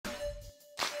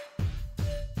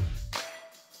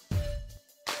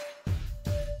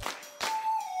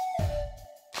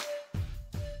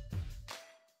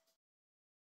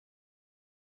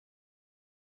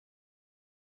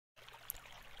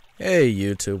Hey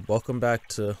YouTube, welcome back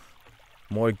to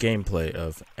more gameplay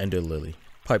of Ender Lily.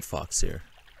 Pipefox here.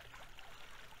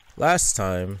 Last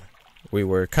time we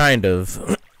were kind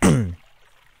of getting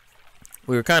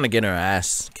our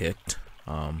ass kicked,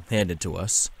 handed to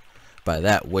us by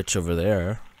that witch over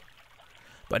there.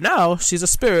 But now she's a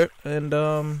spirit, and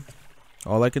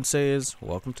all I can say is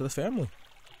welcome to the family.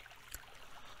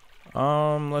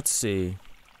 Let's see.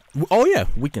 Oh yeah,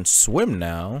 we can swim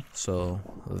now, so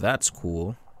that's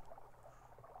cool.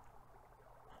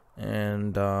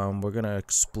 And we're gonna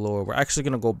explore. We're actually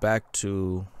gonna go back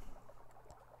to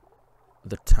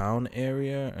the town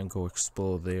area and go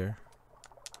explore there.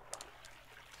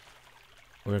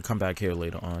 We're gonna come back here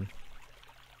later on.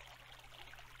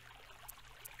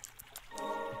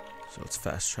 So let's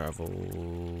fast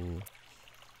travel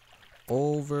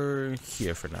over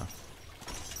here for now.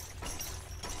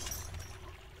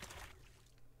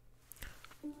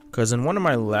 Because in one of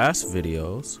my last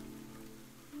videos,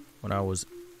 when I was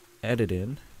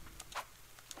editing,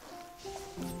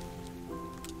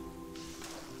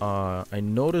 I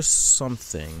noticed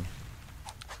something.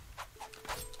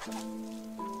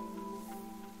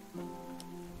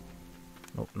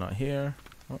 Nope, not here.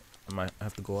 Oh, I might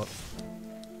have to go up.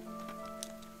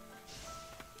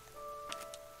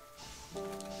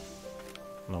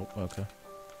 Nope, okay.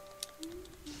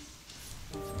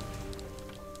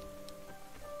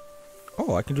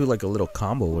 Oh, I can do like a little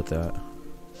combo with that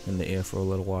in the air for a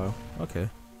little while. Okay.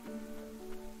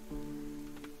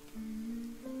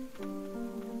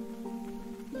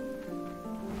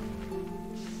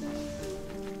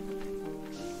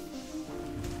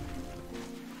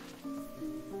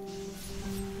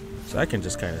 So I can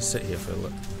just kind of sit here for a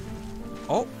little.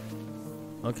 Oh!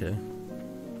 Okay.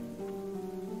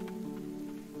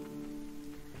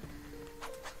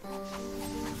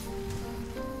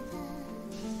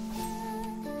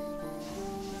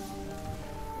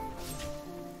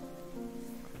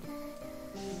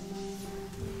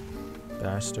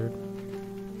 Bastard.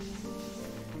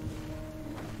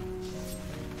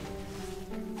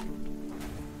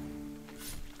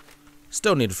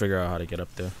 Still need to figure out how to get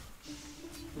up there.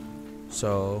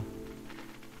 So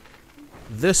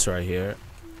this right here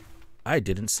I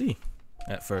didn't see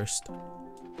at first.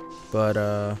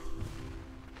 But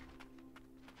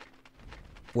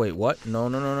wait, what? No.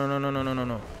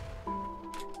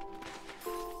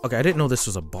 Okay, I didn't know this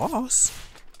was a boss.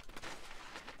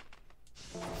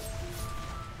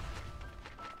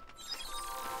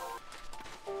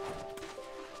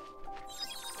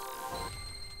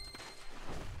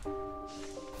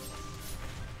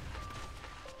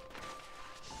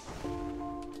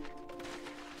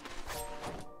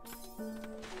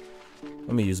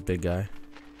 Let me use big guy.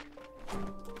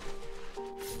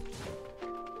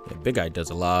 Yeah, big guy does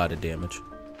a lot of damage.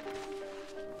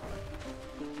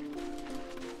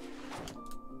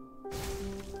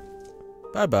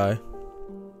 Bye-bye.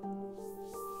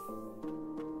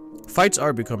 Fights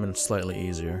are becoming slightly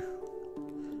easier.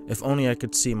 If only I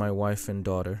could see my wife and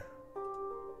daughter.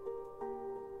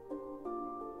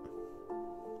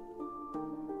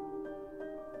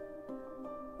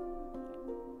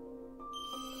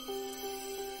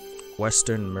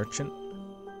 Western Merchant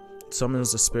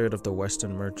summons the spirit of the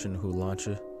Western Merchant who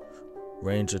launches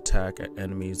range attack at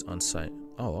enemies on sight.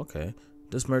 Oh, okay.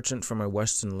 This merchant from a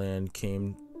western land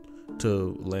came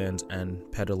to Land's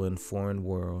End peddling foreign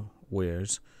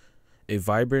wares. A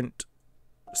vibrant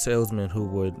salesman who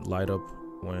would light up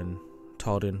when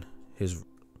touting his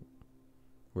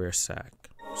rare stock.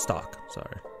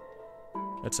 Sorry.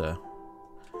 That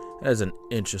is an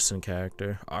interesting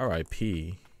character.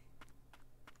 R.I.P.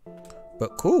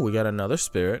 But cool, we got another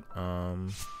spirit.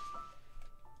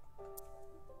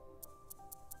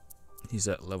 He's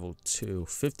at level 2,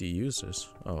 50 users.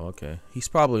 Oh, okay. He's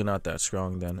probably not that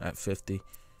strong then at 50.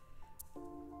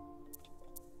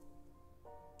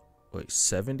 Wait,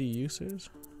 70 users?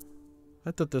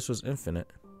 I thought this was infinite.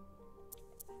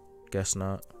 Guess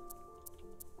not.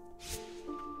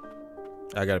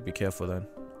 I gotta be careful then.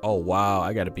 Oh, wow,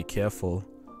 I gotta be careful.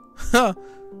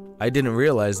 I didn't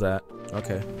realize that.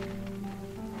 Okay.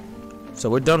 So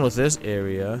we're done with this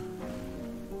area.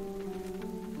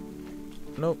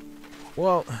 Nope.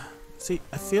 Well, see,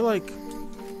 I feel like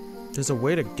there's a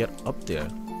way to get up there.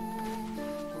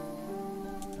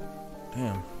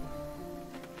 Damn.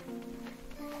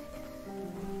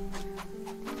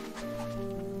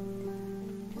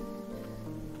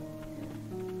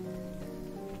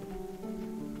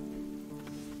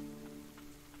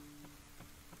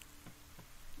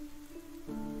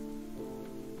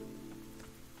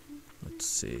 Let's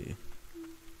see.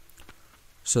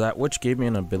 So that witch gave me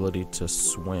an ability to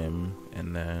swim,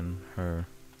 and then her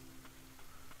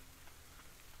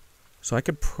So I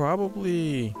could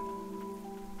probably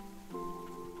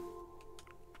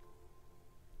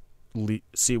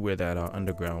see where that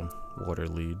underground water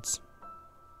leads.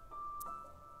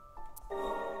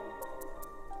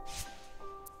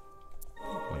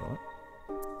 Wait, what?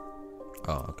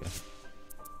 Oh, okay.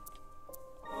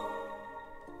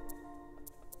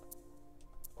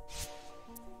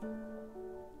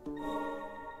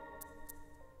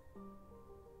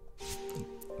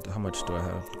 How much do I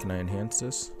have? Can I enhance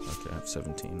this? Okay, I have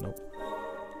 17. Nope.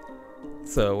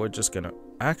 So we're just gonna...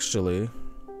 Actually,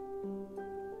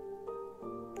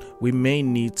 we may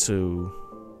need to...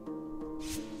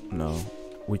 No,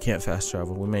 we can't fast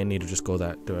travel. We may need to just go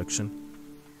that direction.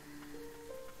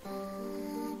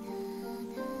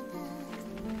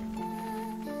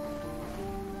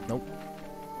 Nope.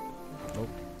 Nope.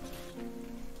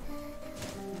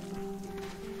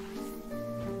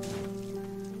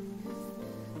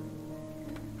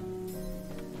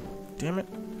 Damn it.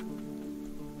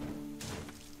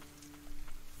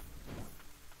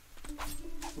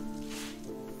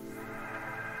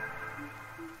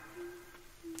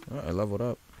 Oh, I leveled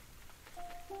up.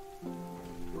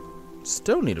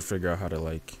 Still need to figure out how to,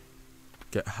 like,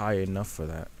 get high enough for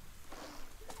that.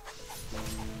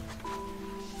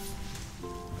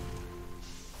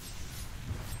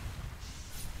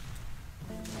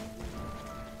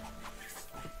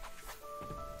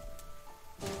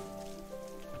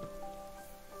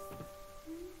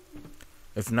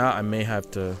 If not, I may have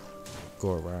to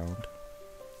go around.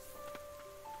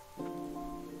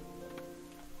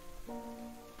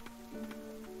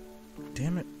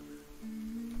 Damn it.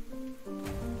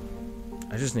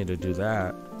 I just need to do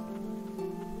that.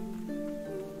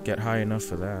 Get high enough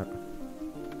for that.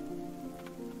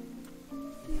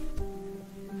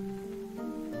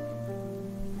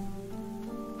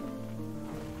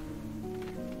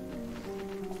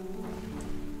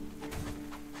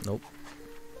 Nope.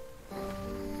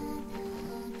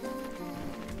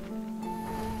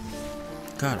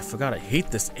 God, I forgot I hate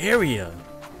this area.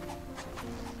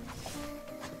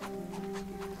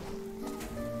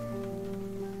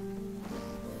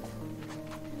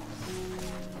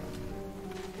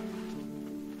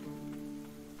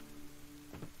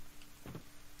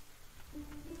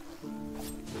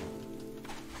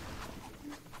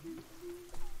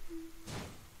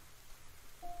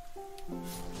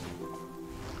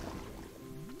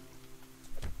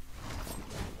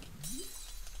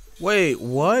 Wait,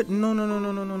 what? No, no, no,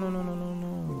 no, no, no, no, no, no, no,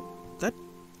 no.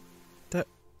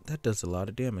 That does a lot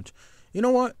of damage. You know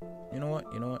what? You know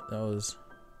what? You know what?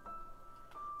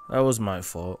 That was my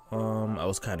fault. I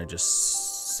was kind of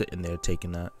just sitting there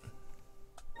taking that.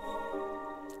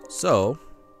 So,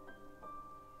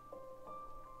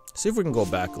 see if we can go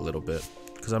back a little bit,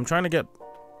 because I'm trying to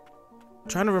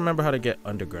remember how to get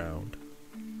underground.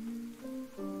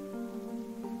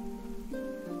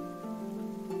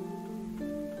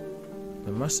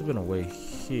 There must have been a way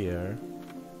here.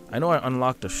 I know I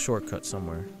unlocked a shortcut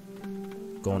somewhere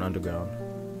going underground.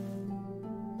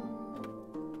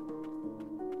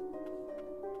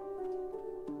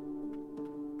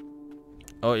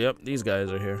 Oh, yep, these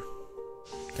guys are here.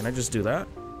 Can I just do that?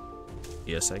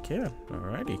 Yes, I can.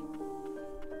 Alrighty.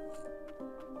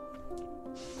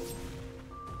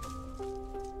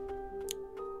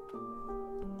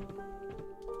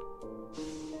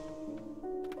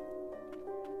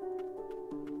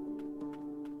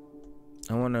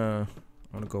 I wanna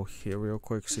go here real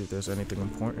quick, see if there's anything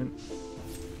important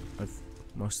I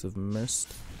must have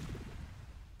missed.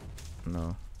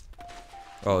 No.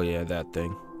 Oh yeah, that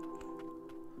thing.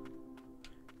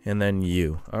 And then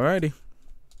you. Alrighty.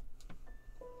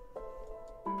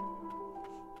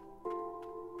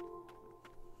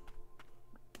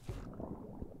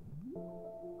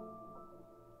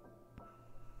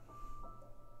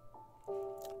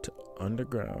 To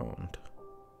underground.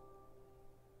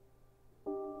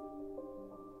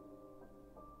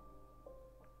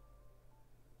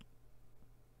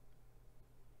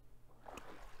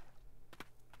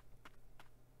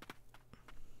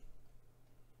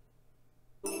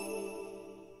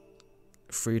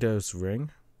 Frida's ring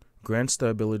grants the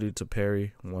ability to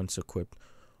parry once equipped.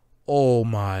 Oh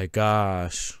my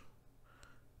gosh.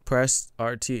 Press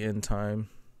RT in time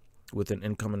with an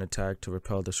incoming attack to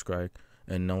repel the strike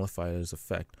and nullify its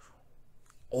effect.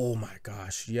 Oh my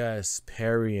gosh, yes,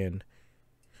 parrying.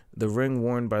 The ring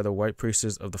worn by the white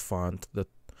priestess of the font, the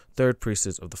third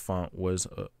priestess of the font, was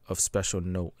of special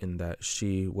note in that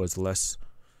she was less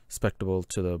susceptible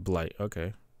to the blight.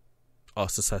 Okay. Oh,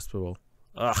 susceptible.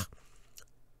 Ugh.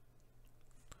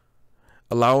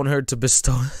 Allowing her to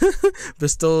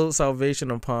bestow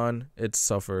salvation upon its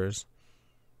sufferers.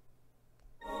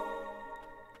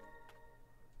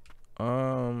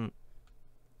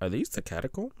 Are these the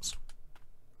catacombs?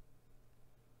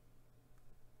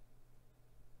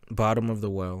 Bottom of the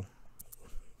well.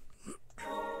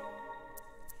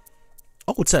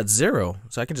 Oh, it's at 0,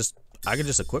 so I can just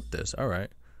equip this. All right.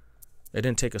 It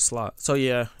didn't take a slot. So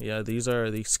yeah,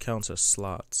 these counts as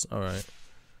slots. All right.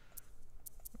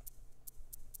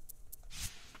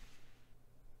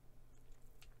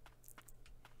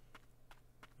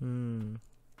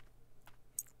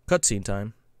 Cutscene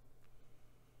time.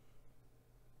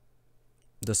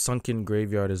 The sunken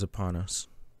graveyard is upon us.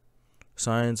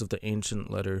 Signs of the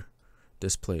ancient letter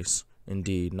this place.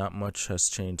 Indeed, not much has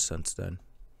changed since then.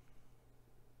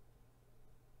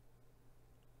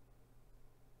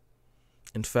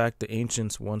 In fact, the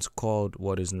ancients once called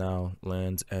what is now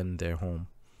Land's End their home.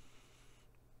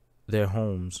 Their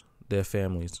homes, their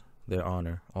families, their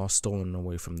honor, all stolen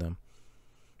away from them.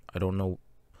 I don't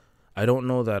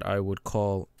know that I would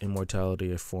call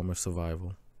immortality a form of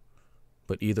survival.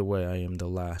 But either way, I am the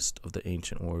last of the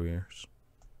ancient warriors.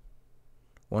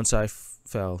 Once I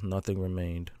fell, nothing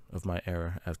remained of my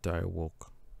era after I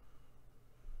awoke.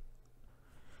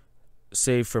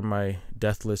 Save for my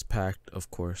deathless pact, of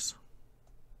course.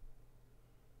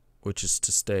 Which is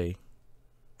to say,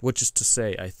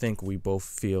 I think we both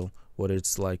feel what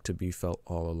it's like to be felt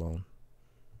all alone.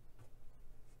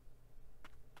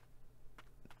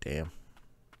 Damn.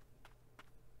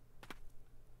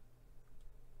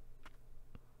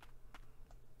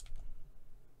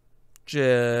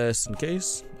 Just in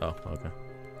case. Oh, okay.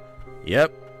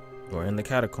 Yep. We're in the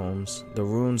catacombs. The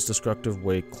rune's destructive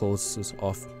way closes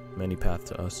off many paths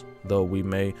to us, though we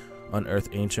may unearth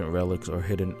ancient relics or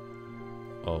hidden...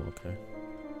 Oh, okay.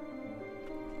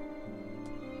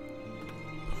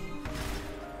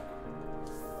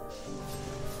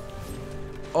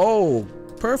 Oh,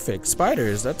 perfect.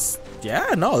 Spiders. That's...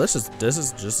 Yeah, no, this is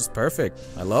just as perfect.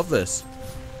 I love this.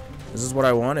 This is what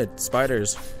I wanted.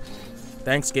 Spiders.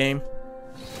 Thanks, game.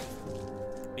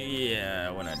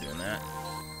 Yeah, we're not doing that.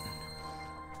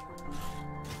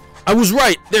 I was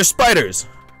right! They're spiders!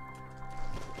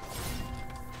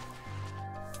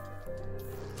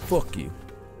 Fuck you.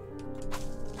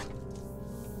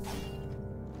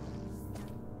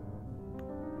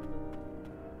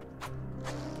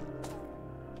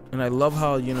 And I love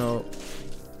how, you know,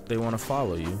 they want to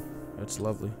follow you. That's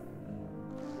lovely.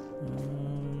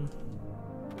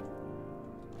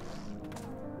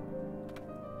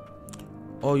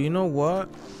 Oh, you know what?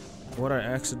 What I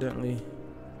accidentally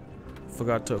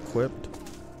forgot to equip,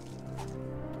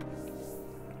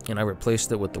 and I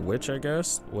replaced it with the witch, I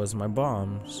guess, was my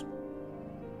bombs.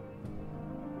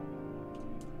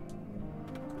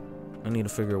 I need to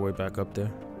figure a way back up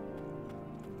there.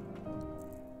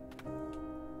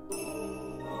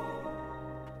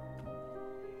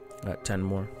 Got 10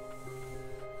 more.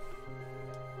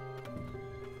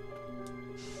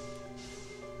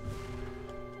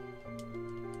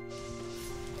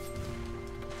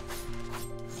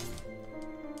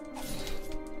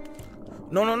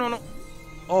 No, no, no, no.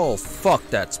 Oh, fuck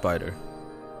that spider.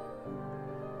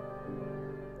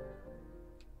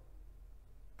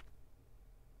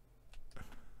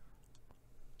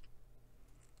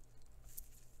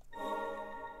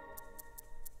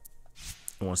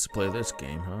 Wants to play this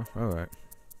game, huh? Alright.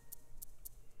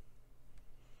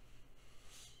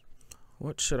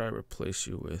 What should I replace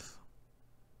you with?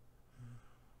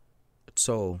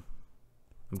 So,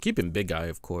 I'm keeping Big Eye,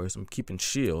 of course. I'm keeping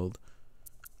Shield.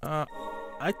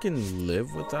 I can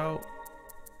live without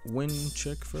Wind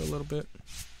Chick for a little bit.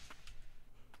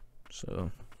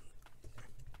 So.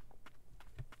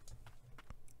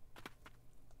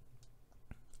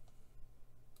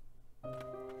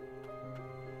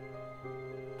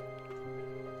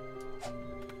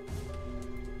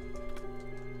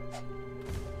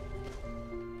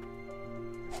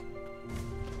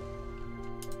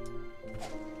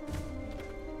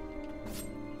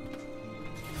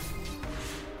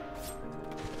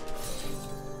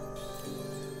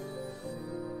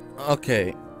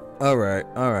 Okay, alright.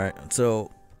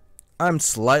 So, I'm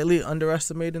slightly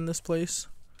underestimating this place.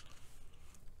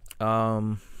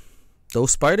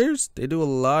 Those spiders, they do a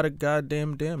lot of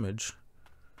goddamn damage.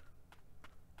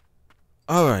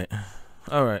 Alright,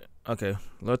 okay,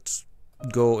 let's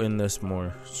go in this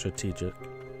more strategic.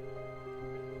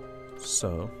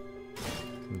 So,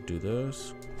 do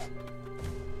this.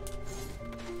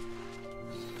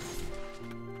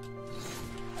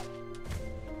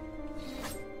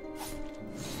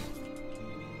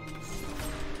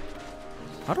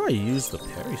 How do I use the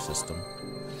parry system?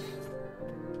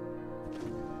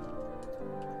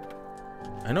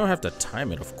 I know I have to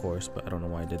time it, of course, but I don't know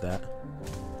why I did that.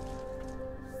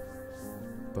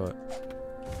 but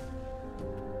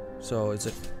so is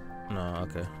it? No,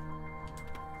 okay.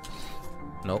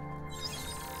 Nope.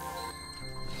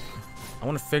 I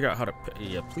want to figure out how to.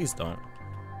 Yeah, please don't.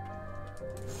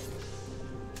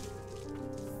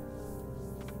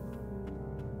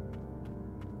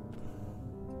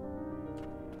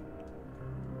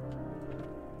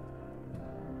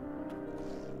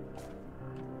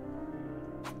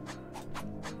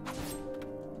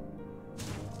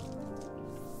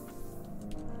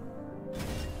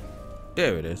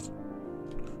 There it is.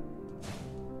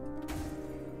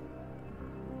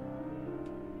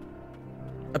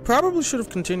 I probably should have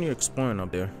continued exploring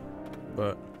up there,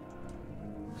 but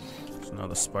so now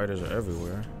the spiders are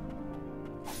everywhere.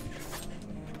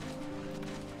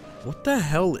 What the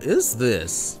hell is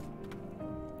this?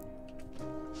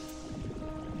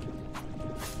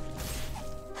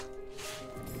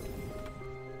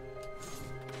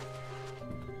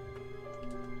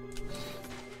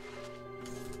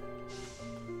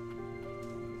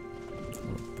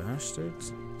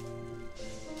 Bastards.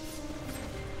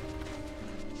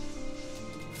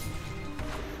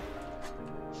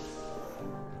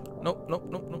 Nope, nope,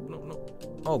 nope, nope, nope,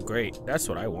 nope. Oh, great. That's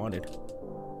what I wanted.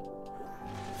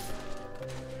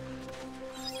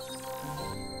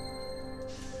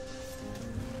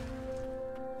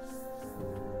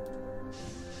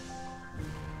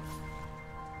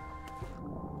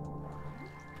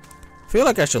 I feel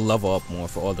like I should level up more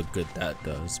for all the good that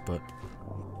does, but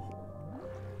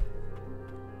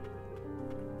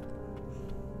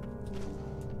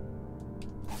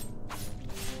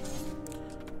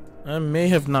I may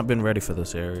have not been ready for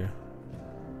this area.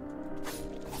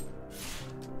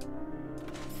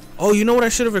 Oh, you know what I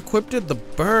should have equipped it? The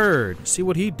bird. See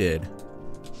what he did.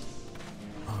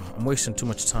 Oh, I'm wasting too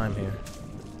much time here.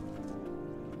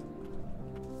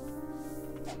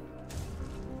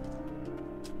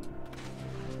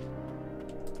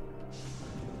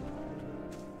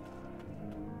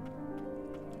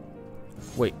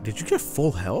 Wait, did you get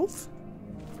full health?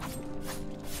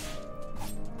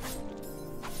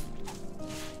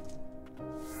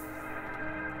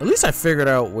 At least I figured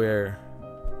out where.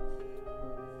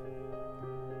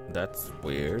 That's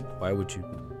weird. Why would you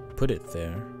put it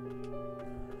there?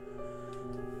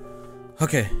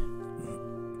 Okay.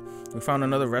 We found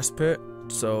another rest pit,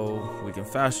 so we can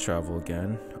fast travel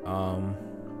again. I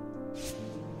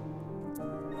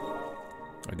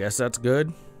guess that's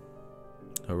good.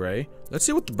 Hooray. Let's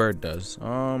see what the bird does.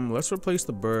 Let's replace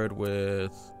the bird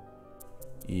with.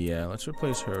 Yeah, let's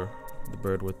replace the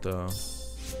bird with the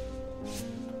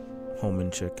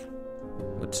Homan chick.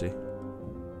 Let's see.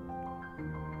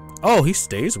 Oh, he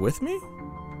stays with me?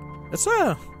 It's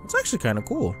actually kind of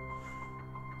cool.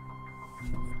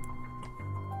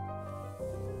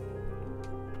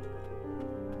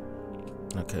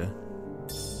 Okay.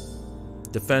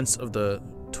 Defense of the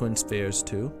twin spheres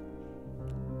too.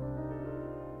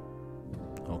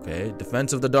 Okay,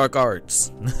 defense of the dark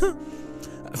arts.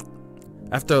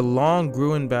 After a long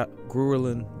grueling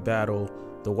battle,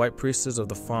 the White Priestess of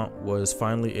the Font was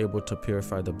finally able to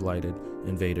purify the blighted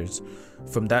invaders.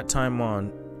 From that time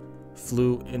on,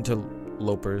 flew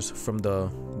interlopers from the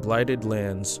blighted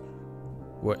lands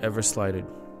were ever sighted.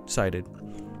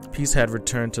 Peace had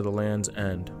returned to the land's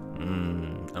end.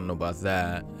 I don't know about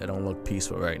that. It don't look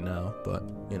peaceful right now, but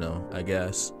you know, I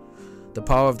guess. The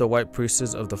power of the White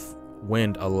Priestess of the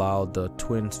Wind allowed the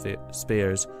twin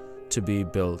spheres to be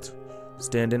built,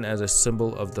 standing as a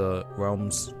symbol of the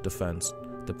realm's defense.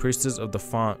 The Priestess of the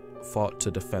Font fought to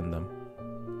defend them.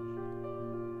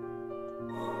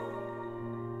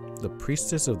 The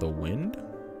Priestess of the Wind?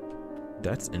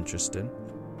 That's interesting.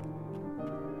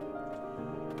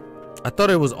 I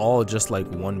thought it was all just like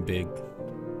one big,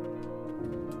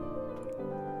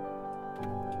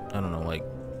 I don't know, like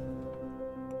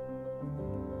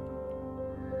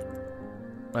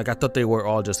I thought they were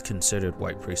all just considered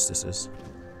White Priestesses.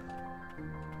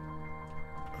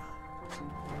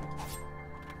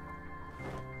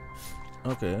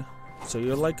 Okay, so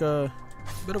you're like a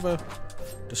bit of a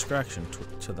distraction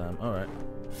to them. Alright,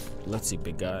 let's see,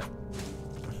 big guy.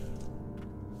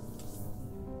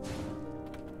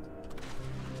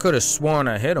 Could have sworn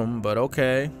I hit him, but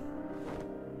okay.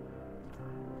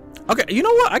 Okay, you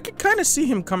know what? I could kind of see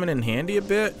him coming in handy a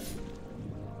bit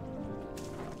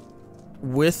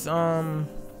with the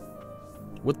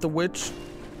witch.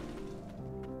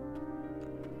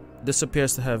 This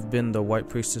appears to have been the White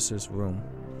Priestess's room.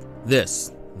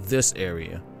 This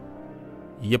area.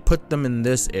 You put them in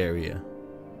this area.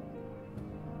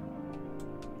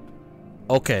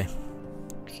 Okay.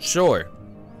 Sure.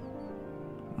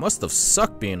 Must have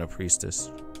sucked being a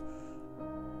priestess.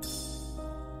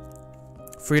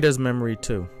 Frida's memory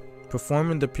too.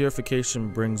 Performing the purification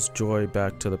brings joy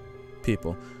back to the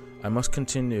people. I must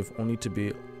continue if only to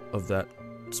be of that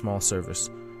small service.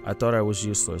 I thought I was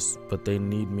useless, but they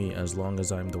need me as long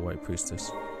as I'm the White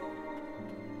Priestess.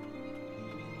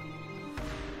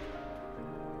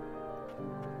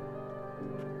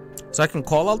 So I can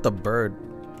call out the bird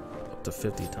up to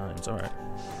 50 times. Alright.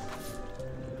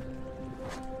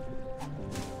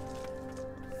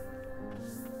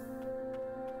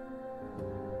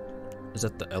 Is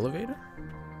that the elevator?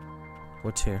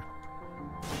 What's here?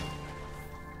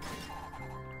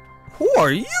 Who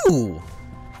are you?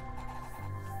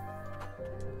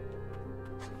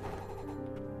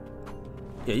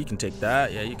 Yeah, you can take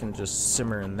that. Yeah, you can just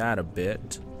simmer in that a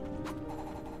bit.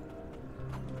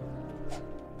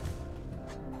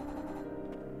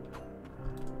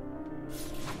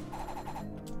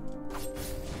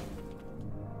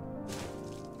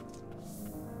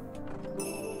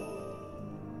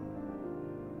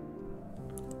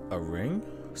 A ring?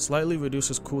 Slightly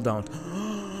reduces cooldown.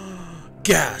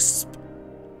 Gasp!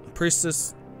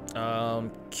 Priestess,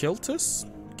 Kiltus?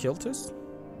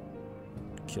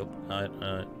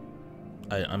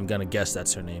 I'm gonna guess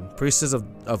that's her name. Priestess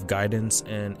of guidance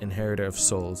and inheritor of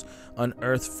souls.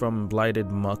 Unearthed from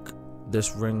blighted muck,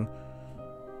 this ring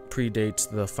predates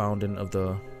the founding of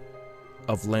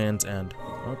Land's End.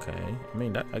 Okay, I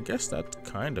mean I guess that's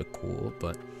kind of cool,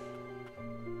 but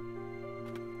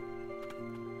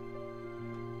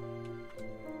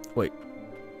wait,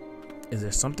 is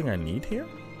there something I need here?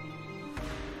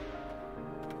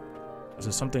 Is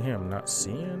there something here I'm not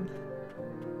seeing?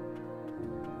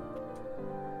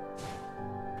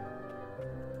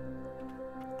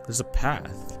 There's a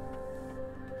path.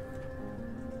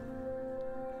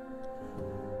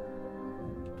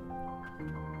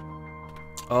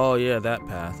 Oh yeah, that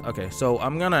path. Okay, so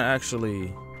I'm gonna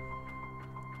actually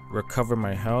recover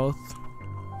my health.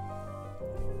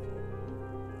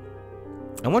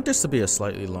 I want this to be a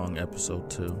slightly long episode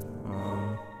too.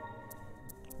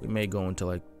 We may go into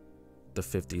like the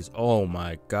 50s. Oh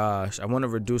my gosh, I want to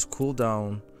reduce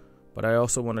cooldown, but I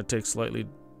also want to take slightly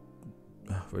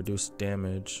reduced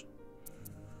damage.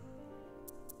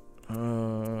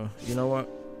 You know what?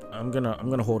 I'm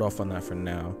gonna hold off on that for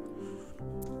now.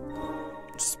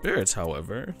 Spirits,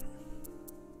 however.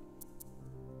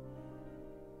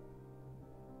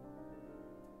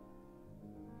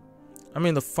 I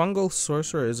mean, the fungal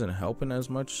sorcerer isn't helping as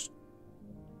much.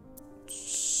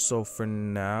 So for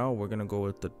now, we're gonna go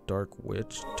with the dark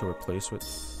witch to replace with.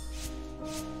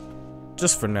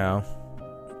 Just for now.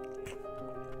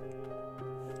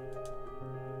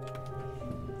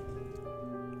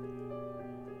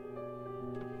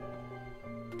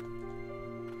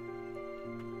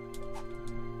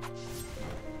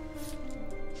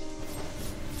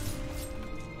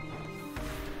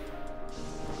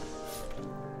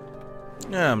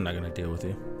 Yeah, I'm not gonna deal with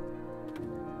you.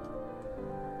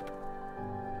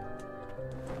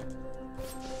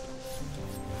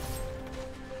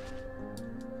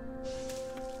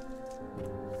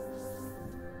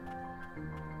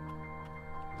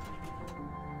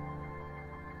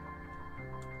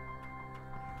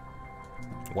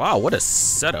 Wow, what a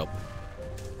setup.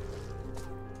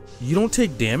 You don't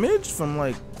take damage from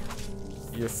like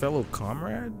your fellow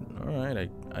comrade? Alright,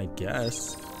 I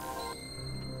guess.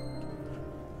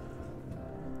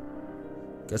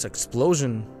 Guess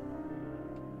explosion.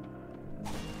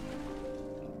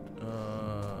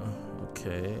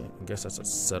 Okay, I guess that's a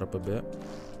setup a bit.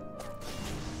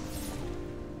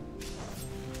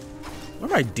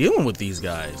 What am I dealing with these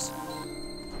guys?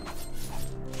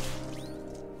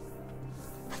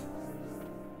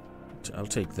 I'll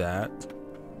take that.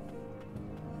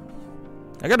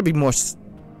 I gotta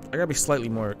be slightly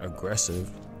more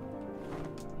aggressive.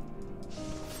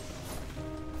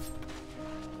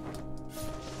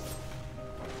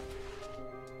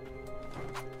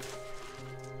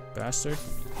 Bastard.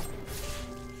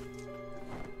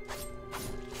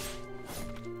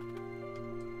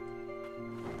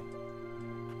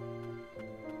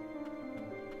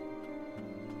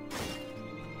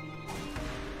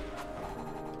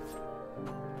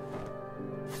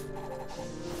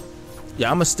 Yeah,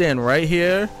 I'm gonna stand right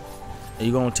here, and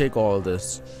you're gonna take all of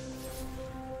this.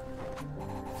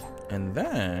 And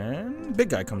then, big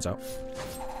guy comes out.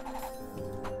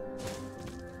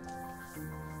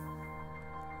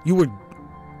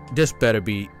 This better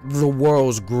be the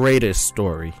world's greatest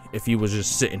story if you was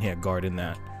just sitting here guarding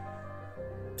that.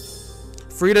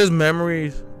 Frida's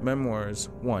memoirs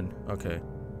 1. Okay.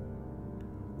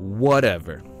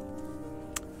 Whatever.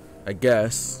 I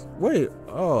guess. Wait.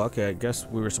 Oh, okay. I guess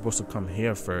we were supposed to come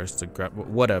here first to grab.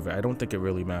 Whatever. I don't think it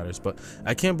really matters. But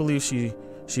I can't believe she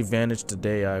vanished the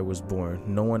day I was born.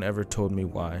 No one ever told me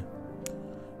why.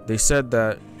 They said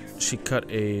that she cut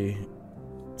a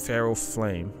feral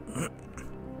flame.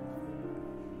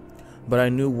 But I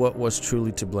knew what was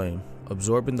truly to blame.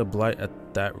 Absorbing the blight at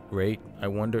that rate, I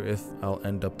wonder if I'll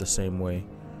end up the same way.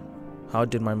 How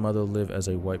did my mother live as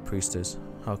a white priestess?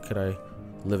 How could I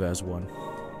live as one?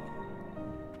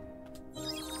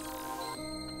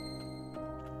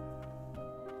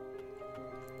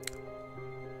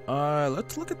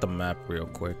 Let's look at the map real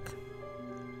quick.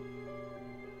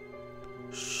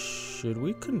 Should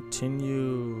we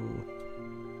continue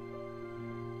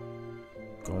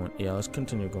going? Yeah, let's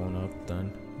continue going up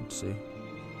then. Let's see.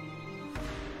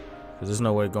 Because there's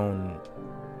no way going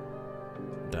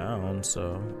down,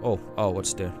 so... Oh,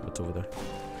 what's there? What's over there?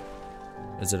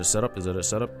 Is it a setup? Is it a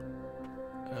setup?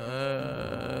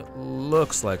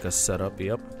 Looks like a setup,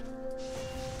 yep.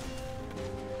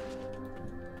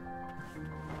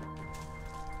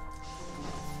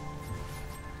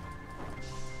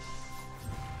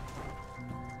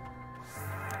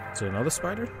 Is there another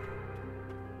spider?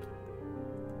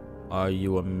 Are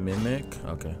you a mimic?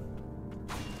 Okay.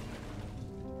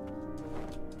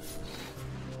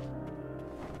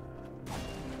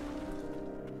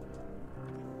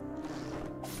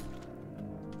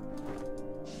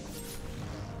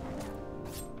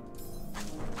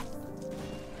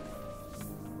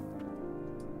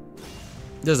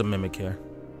 There's a mimic here.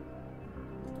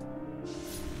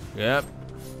 Yep.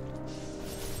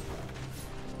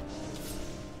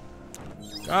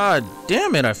 God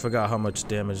damn it, I forgot how much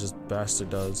damage this bastard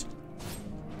does.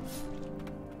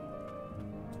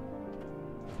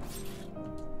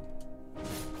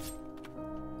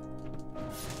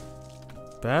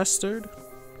 Bastard?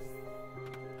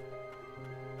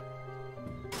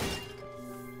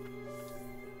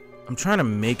 I'm trying to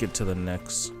make it to the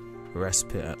next rest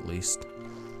pit at least.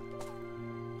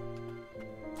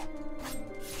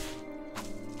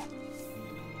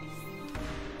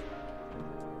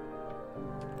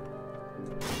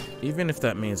 Even if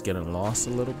that means getting lost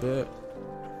a little bit,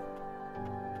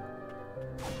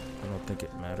 I don't think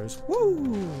it matters.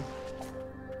 Woo!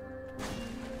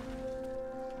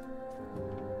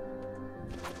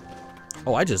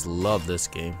 Oh, I just love this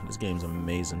game. This game's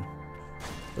amazing.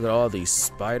 Look at all these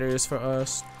spiders for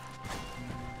us.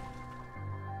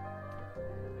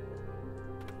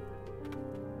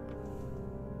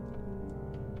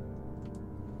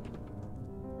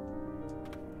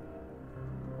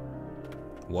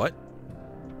 What?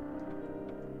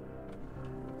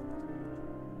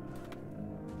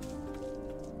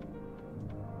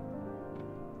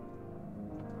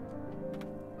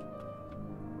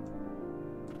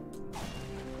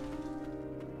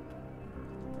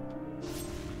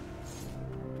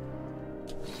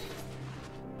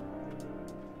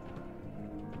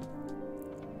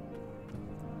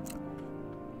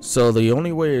 So the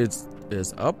only way is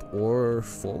up or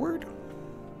forward?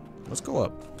 Let's go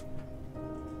up.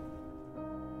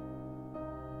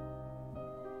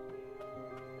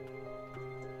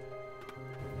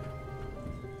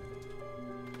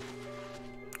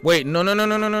 Wait, no,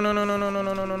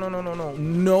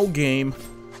 no game.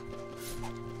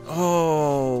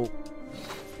 Oh,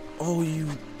 you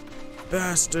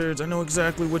bastards! I know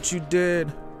exactly what you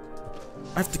did.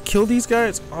 I have to kill these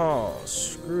guys. Oh,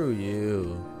 screw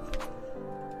you.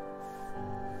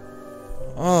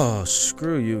 Oh,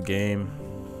 screw you, game.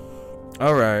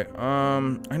 All right.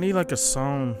 I need like a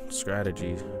sound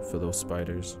strategy for those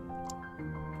spiders.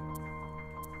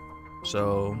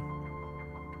 So.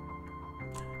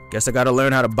 Guess I gotta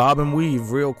learn how to bob and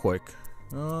weave real quick.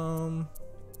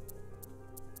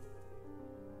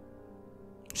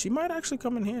 She might actually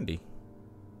come in handy.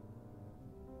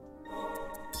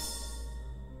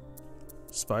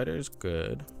 Spider's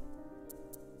good.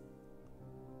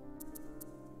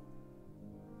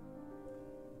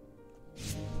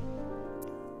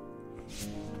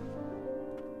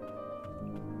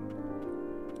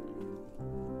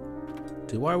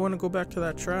 Do I want to go back to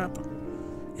that trap?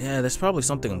 Yeah, there's probably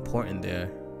something important there.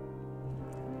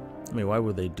 I mean, why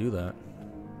would they do that?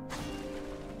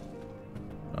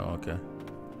 Oh, okay.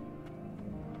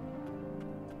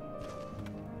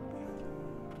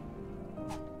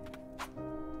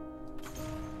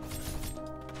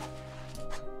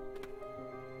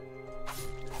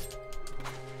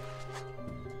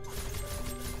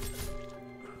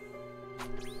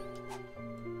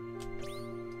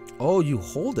 Oh, you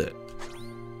hold it.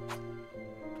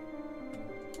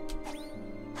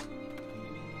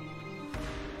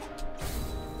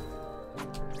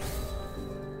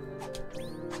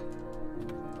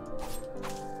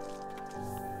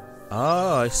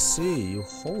 Ah, I see. You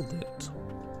hold it.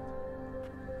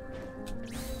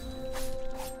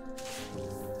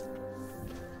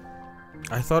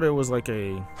 I thought it was like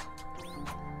a...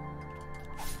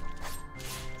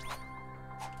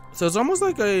 So it's almost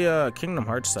like a Kingdom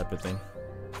Hearts type of thing.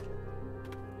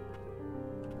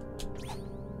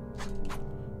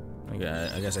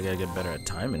 I guess I gotta get better at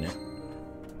timing it.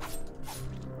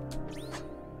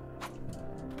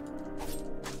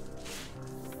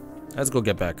 Let's go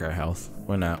get back our health.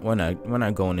 We're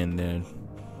not going in there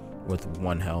with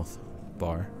 1 health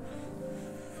bar.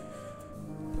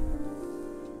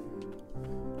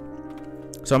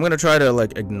 So I'm gonna try to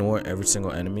like ignore every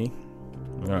single enemy.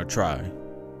 I'm gonna try.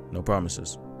 No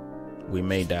promises. We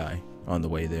may die on the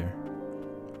way there.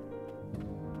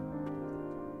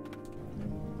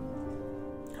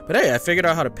 But hey, I figured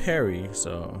out how to parry,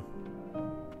 so...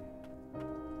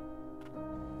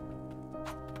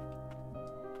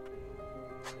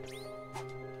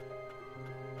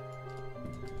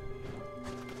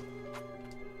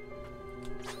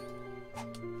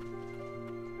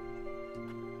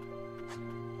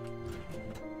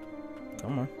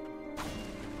 Come on.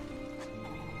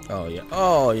 Oh yeah.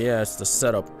 Oh yeah, it's the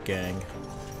setup gang.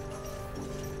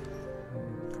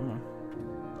 Come on.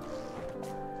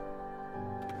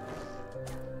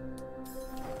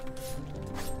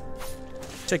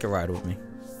 Take a ride with me.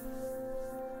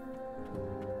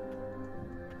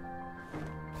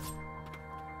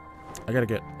 I gotta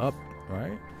get up,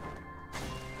 right?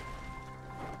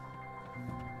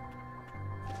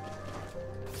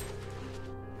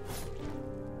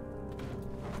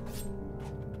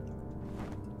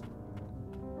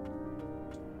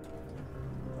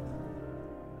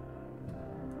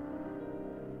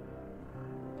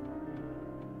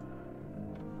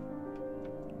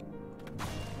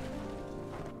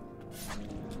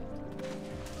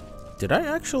 Did I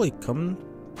actually come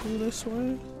through this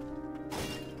way?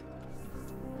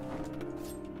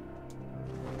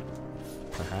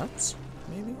 Perhaps?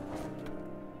 Maybe?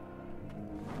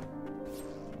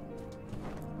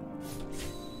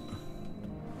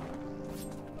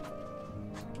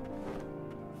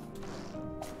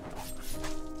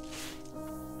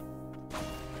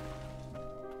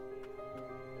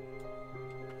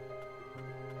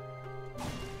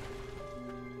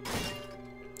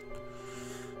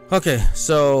 Okay,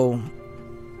 so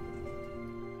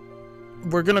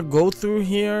we're gonna go through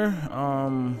here.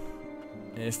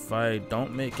 If I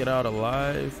don't make it out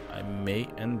alive, I may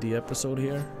end the episode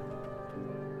here.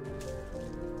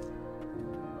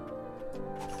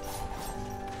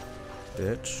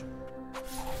 Bitch.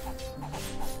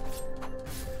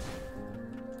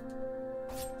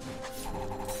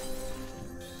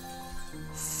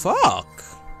 Fuck.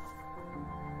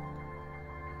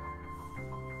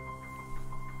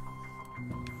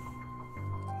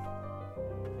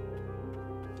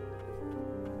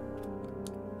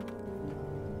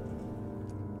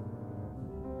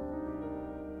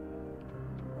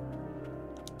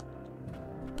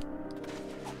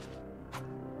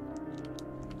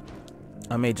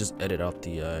 I may just edit out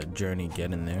the journey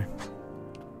getting there.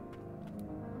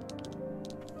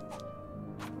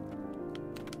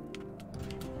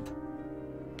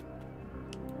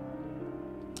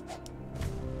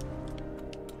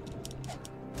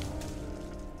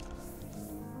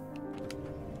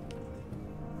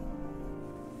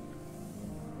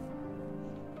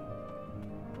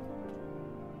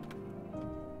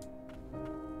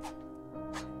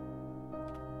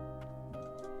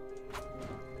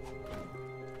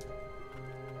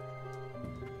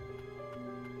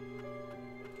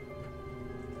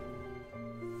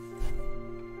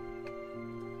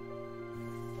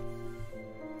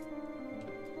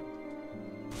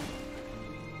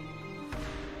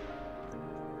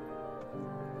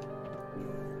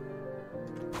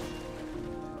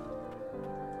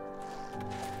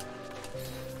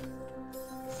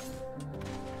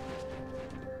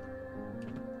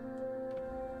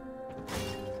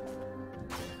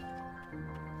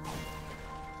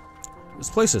 This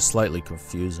place is slightly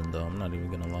confusing though, I'm not even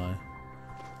gonna lie.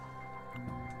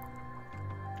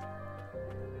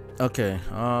 Okay,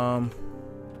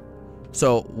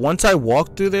 so once I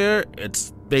walk through there,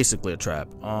 it's basically a trap.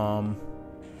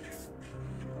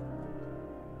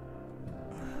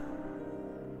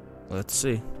 Let's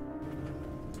see.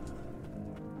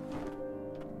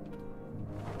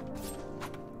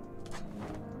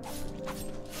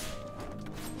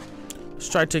 Let's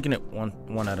try taking it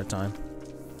one at a time.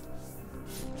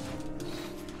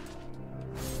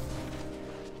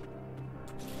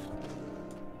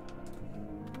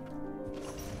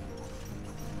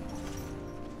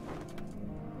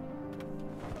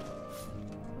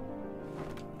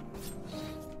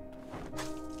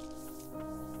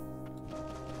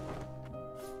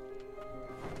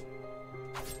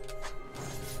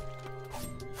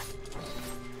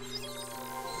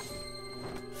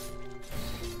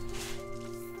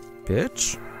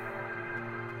 bitch.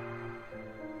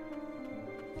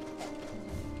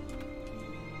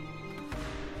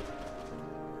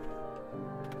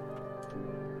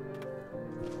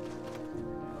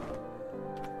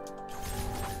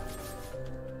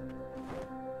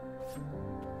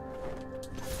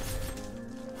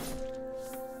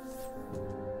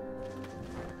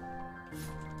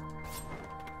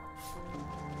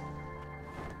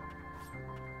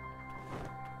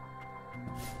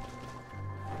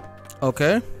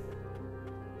 Okay.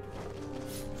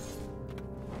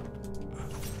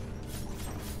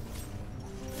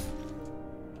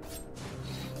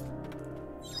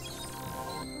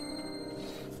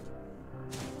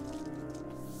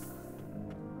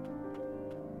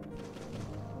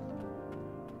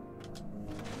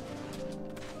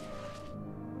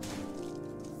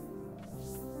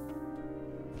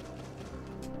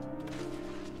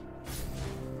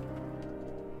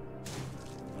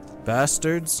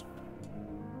 Bastards.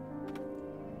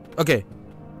 Okay.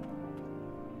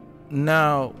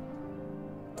 Now,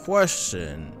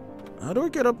 question. How do I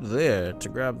get up there to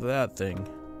grab that thing?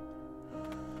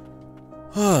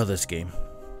 Oh, this game.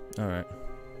 Alright.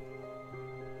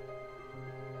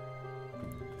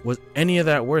 Was any of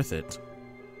that worth it?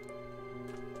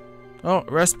 Oh,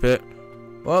 rest pit.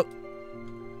 Well,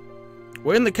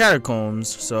 we're in the catacombs,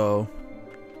 so...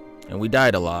 And we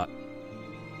died a lot.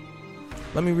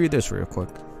 Let me read this real quick.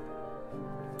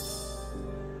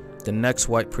 The next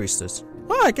white priestess.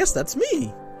 Oh, I guess that's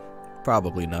me.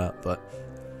 Probably not, but...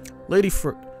 Lady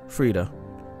Frida,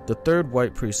 the third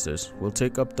white priestess, will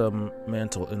take up the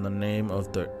mantle in the name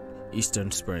of the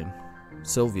Eastern Spring.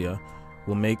 Sylvia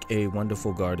will make a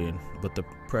wonderful guardian, but the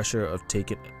pressure of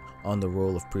taking on the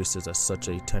role of priestess at such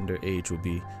a tender age will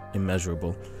be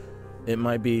immeasurable. It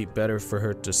might be better for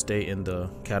her to stay in the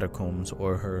catacombs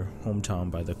or her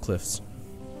hometown by the cliffs,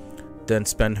 than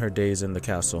spend her days in the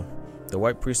castle. The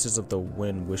White Priestess of the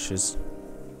Wind wishes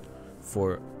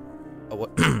for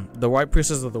the White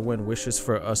Priestess of the Wind wishes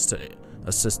for us to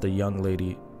assist the young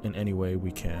lady in any way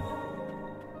we can.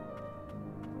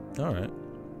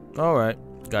 All right,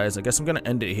 guys. I guess I'm gonna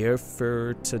end it here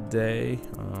for today.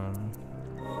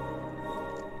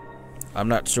 I'm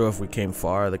not sure if we came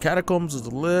far. The catacombs is a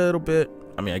little bit.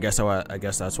 I mean, I guess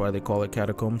that's why they call it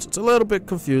catacombs. It's a little bit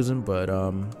confusing, but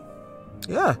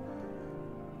yeah.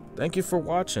 Thank you for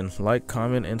watching. Like,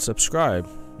 comment, and subscribe.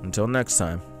 Until next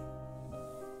time.